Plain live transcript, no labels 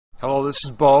Hello, this is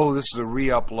Bo. This is a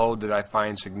re-upload that I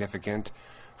find significant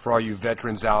for all you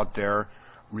veterans out there.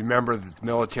 Remember that the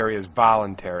military is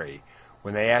voluntary.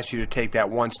 When they asked you to take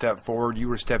that one step forward, you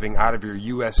were stepping out of your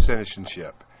U.S.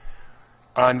 citizenship.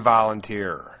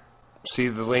 Unvolunteer. See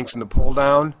the links in the pull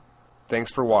down?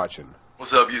 Thanks for watching.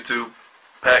 What's up, YouTube?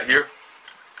 Pat here.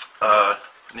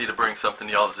 Need to bring something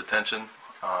to y'all's attention.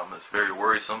 It's very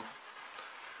worrisome.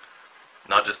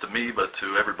 Not just to me, but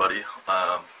to everybody.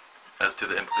 As to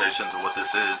the implications of what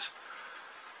this is.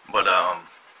 But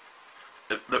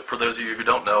for those of you who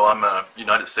don't know, I'm a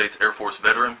United States Air Force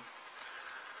veteran.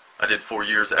 I did 4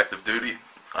 years active duty.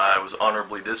 I was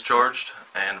honorably discharged.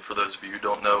 And for those of you who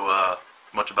don't know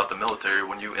much about the military,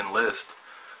 when you enlist,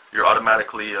 you're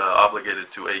automatically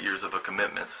obligated to 8 years of a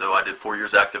commitment. So I did 4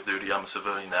 years active duty. I'm a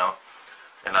civilian now.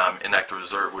 And I'm in active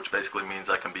reserve, which basically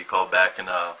means I can be called back in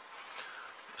a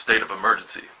state of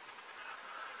emergency.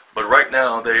 But right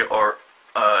now, they are,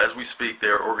 as we speak, they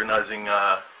are organizing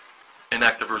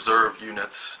inactive reserve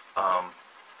units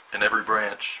in every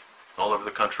branch all over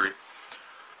the country.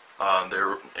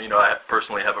 I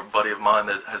personally have a buddy of mine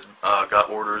that has got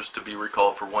orders to be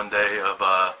recalled for 1 day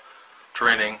of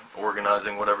training,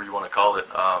 organizing, whatever you want to call it,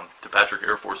 to Patrick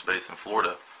Air Force Base in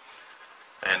Florida.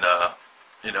 And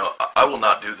I will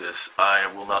not do this. I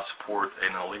will not support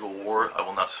an illegal war. I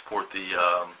will not support the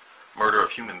murder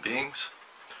of human beings.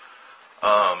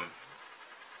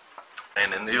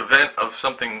 And in the event of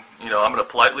something, I'm going to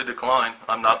politely decline.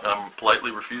 I'm politely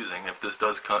refusing if this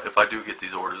does come, if I do get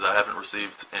these orders. I haven't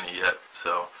received any yet,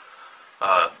 so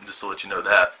just to let you know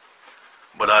that.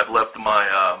 But I've left my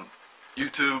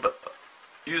YouTube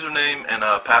username and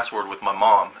password with my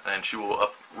mom, and she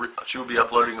will be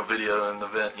uploading a video in the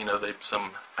event they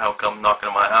somehow come knocking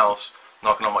on my house,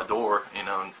 knocking on my door,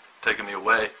 and taking me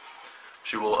away.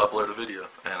 She will upload a video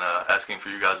and asking for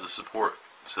you guys' support.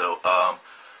 So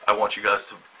I want you guys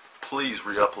to please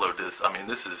re-upload this. I mean,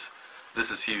 this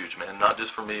is huge, man. Not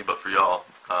just for me, but for y'all.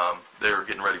 They're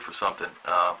getting ready for something.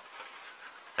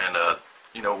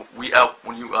 When we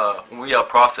out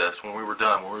processed, when we were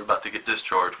done, when we were about to get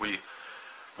discharged, we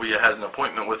had an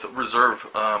appointment with a reserve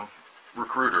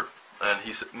recruiter, and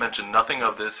he mentioned nothing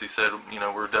of this. He said,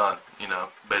 we're done.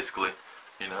 Basically,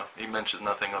 he mentioned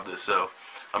nothing of this. So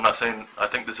I'm not saying I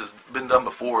think this has been done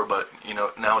before, but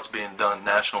now it's being done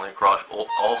nationally across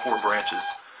all 4 branches.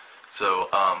 So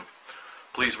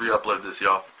please re-upload this,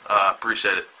 y'all.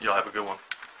 Appreciate it. Y'all have a good one.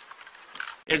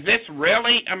 Is this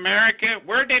really America?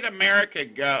 Where did America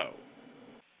go?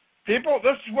 People,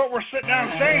 this is what we're sitting down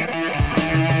saying.